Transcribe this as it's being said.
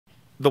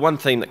the one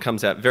theme that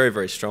comes out very,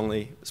 very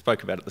strongly,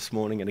 spoke about it this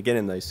morning and again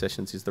in these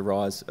sessions, is the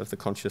rise of the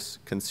conscious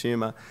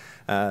consumer.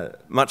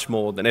 Much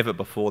more than ever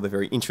before, they're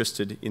very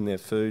interested in their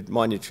food.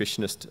 My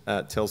nutritionist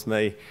tells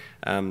me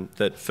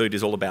that food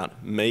is all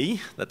about me.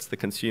 That's the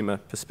consumer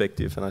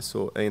perspective, and I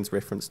saw Ian's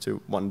reference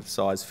to one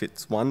size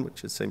fits one,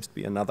 which seems to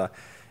be another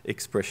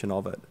expression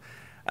of it.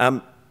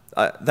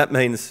 That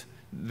means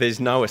there's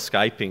no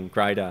escaping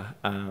greater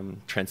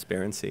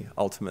transparency,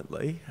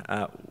 ultimately.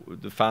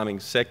 The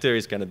farming sector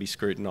is going to be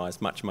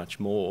scrutinised much, much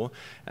more.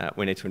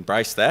 We need to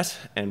embrace that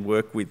and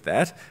work with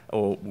that,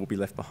 or we'll be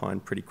left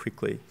behind pretty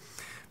quickly.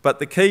 But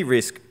the key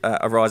risk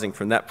arising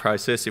from that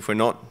process, if we're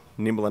not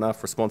nimble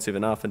enough, responsive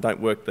enough, and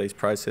don't work these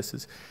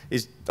processes,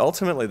 is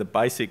ultimately the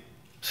basic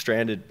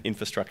stranded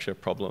infrastructure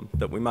problem,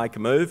 that we make a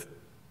move,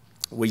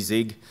 we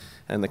zig,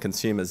 and the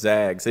consumer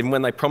zags, even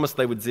when they promised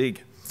they would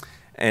zig.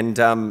 And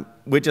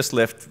we're just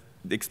left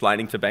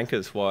explaining to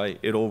bankers why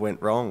it all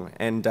went wrong.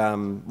 And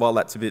while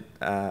that's a bit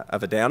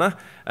of a downer,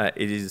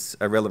 it is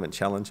a relevant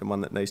challenge and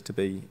one that needs to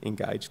be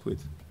engaged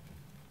with.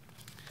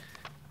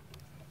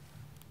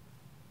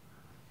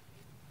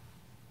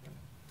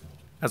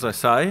 As I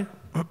say,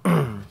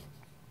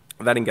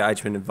 that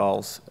engagement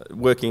involves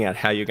working out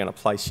how you're going to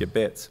place your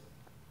bets.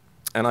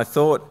 And I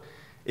thought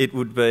it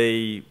would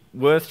be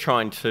worth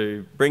trying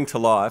to bring to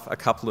life a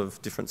couple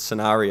of different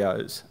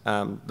scenarios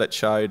that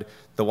showed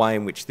the way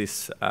in which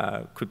this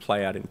could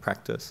play out in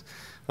practice.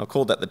 I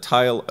called that the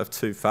tale of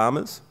two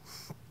farmers.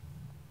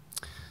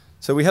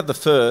 So we have the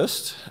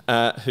first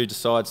who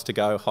decides to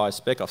go high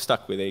spec. I've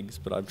stuck with eggs,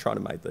 but I'm trying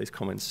to make these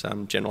comments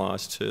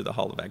generalised to the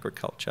whole of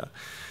agriculture.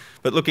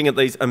 But looking at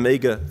these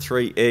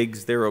omega-3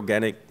 eggs, they're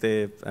organic,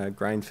 they're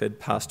grain-fed,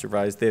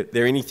 pasture-raised,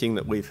 they're anything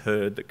that we've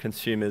heard that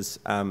consumers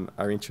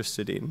are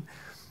interested in.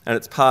 And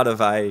it's part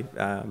of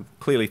a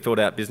clearly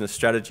thought-out business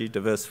strategy,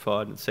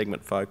 diversified and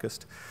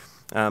segment-focused.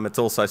 It's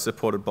also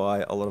supported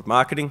by a lot of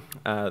marketing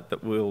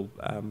that will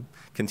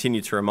continue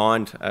to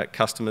remind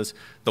customers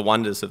the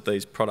wonders of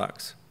these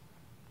products.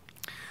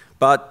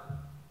 But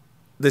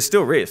there's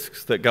still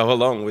risks that go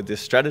along with this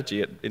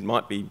strategy. It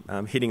might be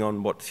hitting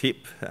on what's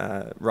hip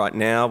right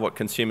now, what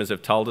consumers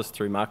have told us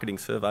through marketing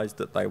surveys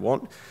that they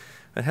want.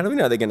 And how do we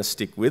know they're going to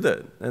stick with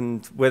it?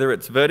 And whether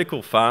it's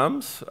vertical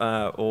farms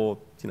or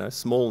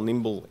small,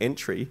 nimble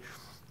entry,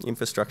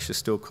 infrastructure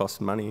still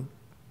costs money.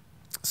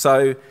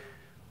 So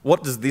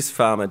what does this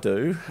farmer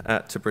do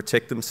to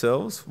protect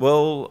themselves?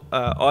 Well,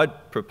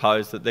 I'd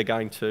propose that they're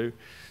going to,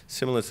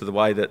 similar to the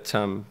way that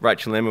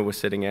Rachel and Emma were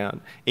setting out,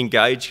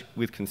 engage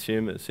with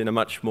consumers in a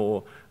much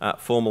more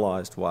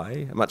formalised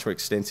way, a much more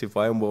extensive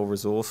way and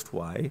well-resourced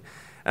way,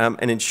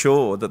 and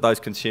ensure that those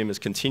consumers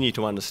continue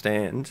to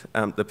understand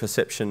the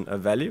perception of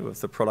value of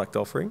the product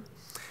offering,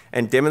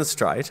 and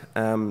demonstrate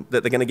that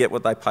they're going to get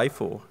what they pay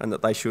for and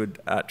that they should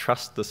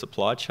trust the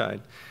supply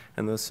chain.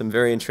 And there's some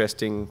very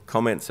interesting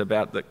comments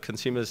about that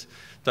consumers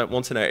don't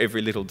want to know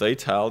every little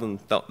detail, and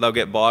they'll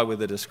get by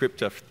with a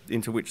descriptor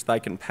into which they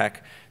can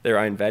pack their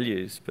own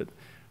values. But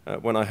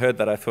when I heard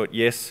that, I thought,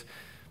 yes,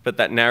 but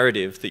that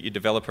narrative that you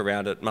develop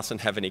around it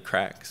mustn't have any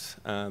cracks.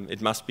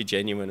 It must be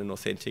genuine and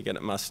authentic, and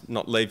it must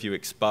not leave you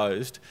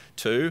exposed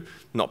to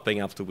not being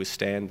able to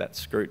withstand that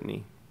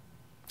scrutiny.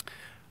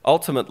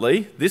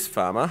 Ultimately, this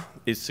farmer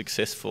is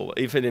successful,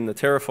 even in the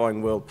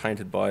terrifying world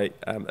painted by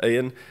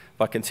Ian.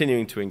 By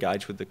continuing to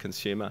engage with the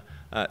consumer,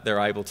 they're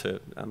able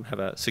to have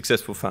a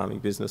successful farming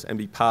business and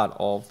be part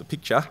of the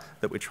picture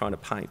that we're trying to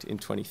paint in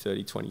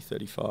 2030,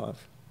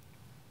 2035.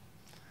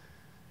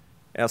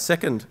 Our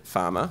second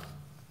farmer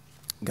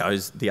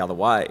goes the other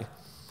way.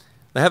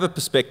 They have a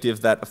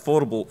perspective that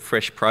affordable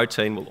fresh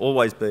protein will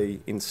always be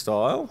in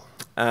style,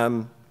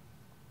 and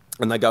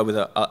they go with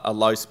a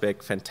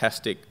low-spec,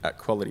 fantastic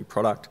quality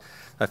product.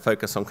 They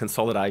focus on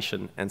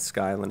consolidation and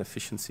scale and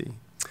efficiency.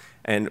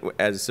 And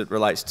as it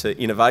relates to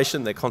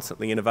innovation, they're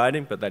constantly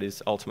innovating, but that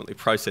is ultimately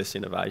process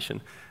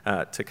innovation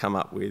to come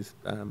up with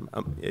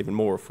even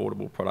more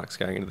affordable products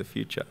going into the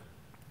future.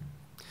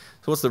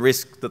 So what's the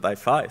risk that they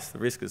face? The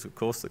risk is, of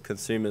course, that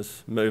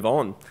consumers move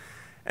on.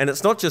 And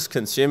it's not just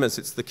consumers,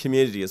 it's the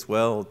community as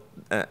well.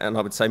 And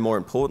I would say more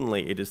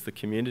importantly, it is the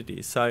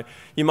community. So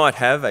you might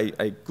have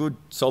a good,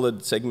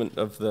 solid segment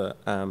of the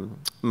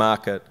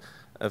market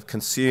of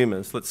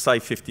consumers, let's say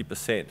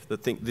 50%,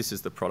 that think this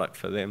is the product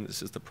for them,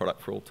 this is the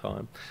product for all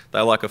time. They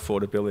like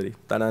affordability.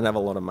 They don't have a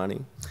lot of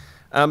money.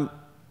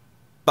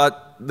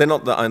 But they're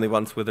not the only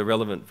ones with a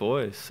relevant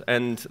voice,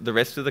 and the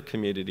rest of the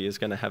community is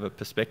going to have a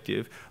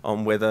perspective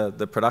on whether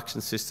the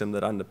production system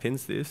that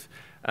underpins this,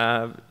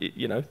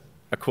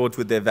 accords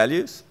with their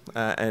values,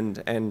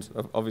 and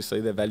obviously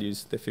their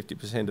values, they're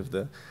 50% of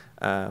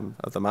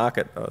the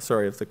market,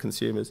 of the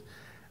consumers,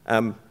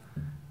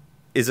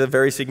 is a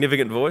very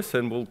significant voice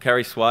and will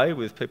carry sway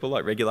with people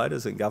like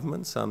regulators and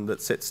governments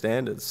that set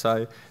standards.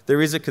 So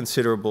there is a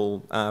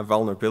considerable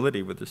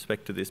vulnerability with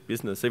respect to this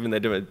business, even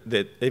though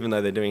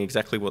they're doing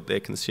exactly what their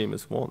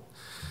consumers want.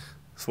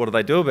 So what do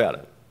they do about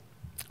it?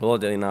 Well,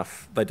 oddly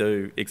enough, they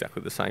do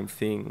exactly the same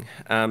thing.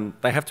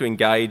 They have to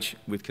engage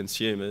with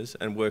consumers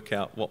and work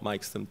out what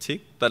makes them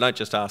tick. They don't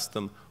just ask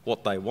them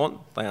what they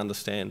want, they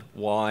understand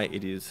why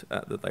it is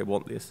that they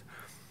want this.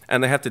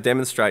 And they have to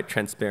demonstrate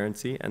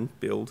transparency and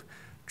build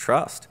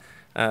trust.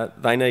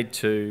 They need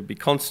to be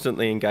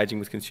constantly engaging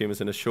with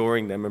consumers and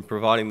assuring them and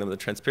providing them the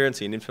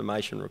transparency and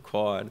information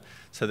required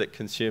so that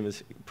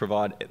consumers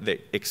provide their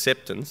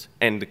acceptance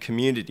and the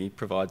community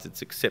provides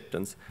its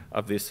acceptance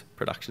of this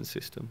production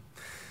system.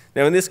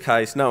 Now, in this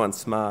case, no one's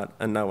smart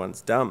and no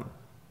one's dumb.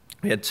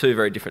 We had two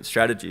very different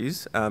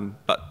strategies,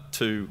 but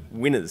two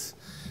winners.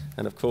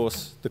 And of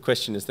course, the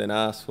question is then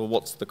asked, well,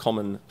 what's the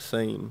common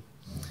theme?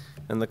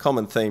 And the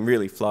common theme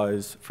really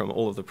flows from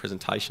all of the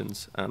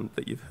presentations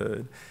that you've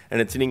heard.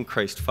 And it's an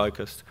increased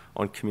focus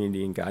on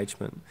community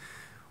engagement.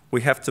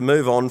 We have to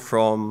move on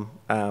from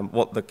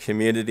what the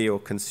community or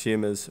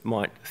consumers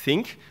might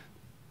think,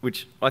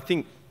 which I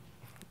think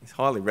is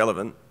highly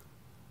relevant,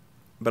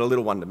 but a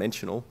little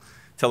one-dimensional.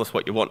 Tell us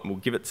what you want and we'll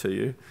give it to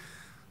you.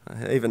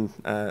 Even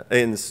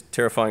Ian's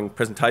terrifying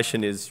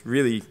presentation is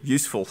really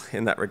useful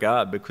in that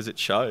regard because it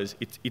shows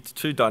it's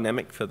too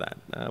dynamic for that.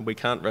 We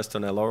can't rest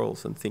on our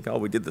laurels and think, oh,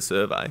 we did the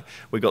survey,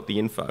 we got the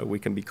info, we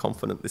can be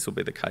confident this will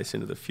be the case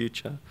into the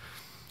future.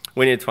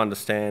 We need to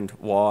understand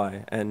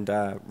why, and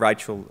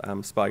Rachel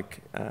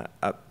spoke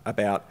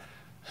about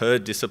her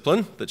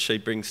discipline that she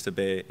brings to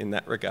bear in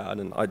that regard,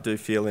 and I do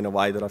feel in a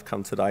way that I've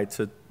come today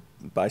to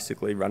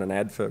basically run an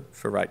ad for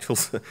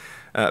Rachel's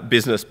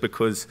business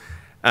because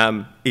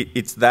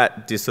it's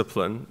that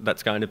discipline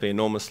that's going to be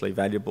enormously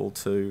valuable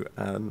to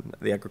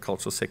the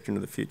agricultural sector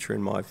into the future,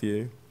 in my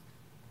view.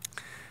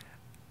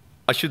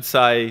 I should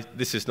say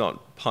this is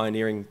not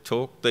pioneering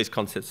talk. These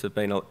concepts have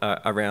been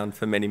around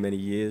for many, many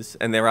years,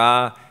 and there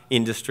are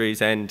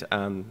industries and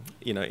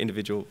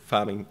individual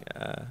farming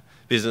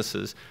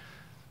businesses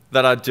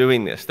that are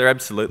doing this. They're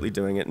absolutely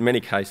doing it. In many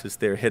cases,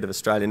 they're ahead of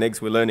Australian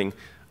eggs. We're learning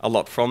a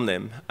lot from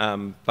them,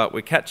 but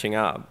we're catching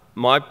up.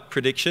 My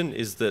prediction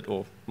is that,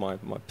 or my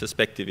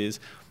perspective is,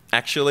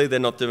 actually they're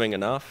not doing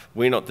enough,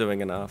 we're not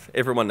doing enough.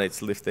 Everyone needs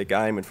to lift their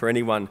game, and for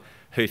anyone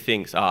who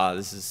thinks,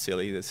 this is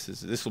silly,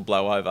 this will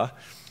blow over,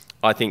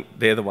 I think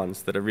they're the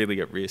ones that are really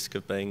at risk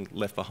of being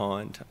left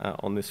behind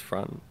on this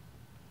front.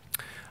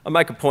 I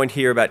make a point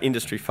here about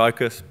industry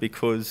focus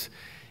because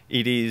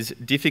it is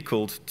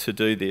difficult to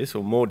do this,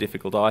 or more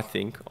difficult, I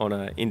think, on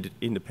an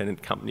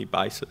independent company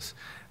basis.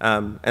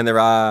 And there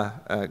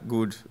are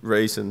good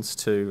reasons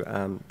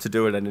to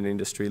do it at an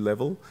industry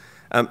level.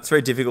 It's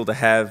very difficult to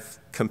have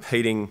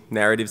competing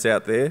narratives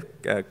out there,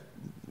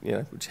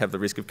 which have the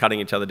risk of cutting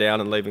each other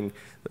down and leaving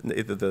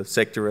either the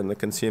sector and the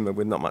consumer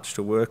with not much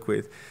to work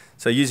with.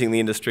 So using the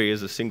industry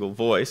as a single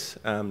voice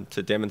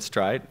to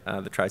demonstrate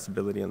the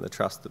traceability and the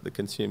trust that the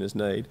consumers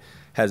need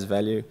has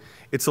value.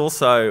 It's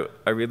also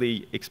a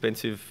really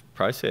expensive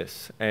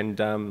process,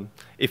 and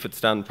if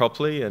it's done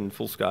properly and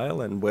full scale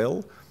and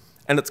well,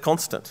 and it's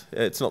constant.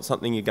 It's not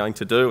something you're going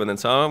to do and then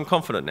say, oh, I'm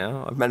confident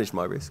now, I've managed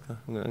my risk,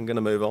 I'm going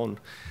to move on.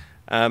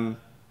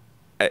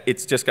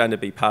 It's just going to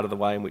be part of the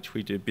way in which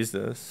we do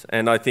business,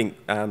 and I think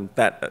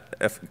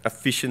that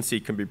efficiency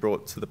can be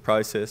brought to the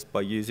process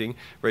by using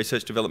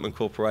research development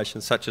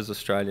corporations such as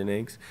Australian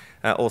Eggs,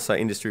 also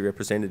industry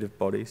representative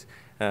bodies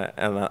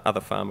and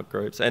other farmer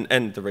groups,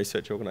 and the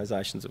research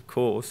organisations, of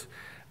course,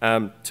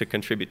 to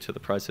contribute to the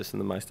process in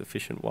the most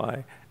efficient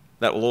way.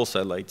 That will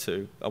also lead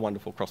to a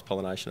wonderful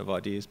cross-pollination of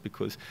ideas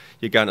because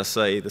you're going to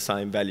see the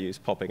same values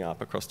popping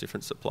up across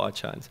different supply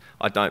chains.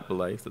 I don't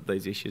believe that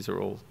these issues are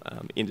all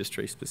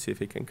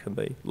industry-specific and can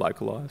be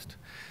localised.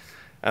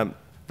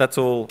 That's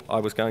all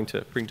I was going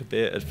to bring to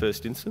bear at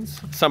first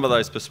instance. Some of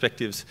those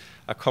perspectives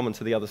are common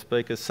to the other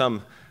speakers,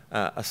 some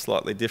are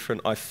slightly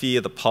different. I fear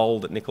the poll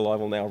that Nikolai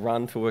will now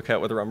run to work out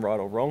whether I'm right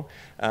or wrong,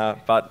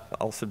 but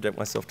I'll subject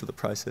myself to the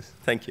process.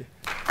 Thank you.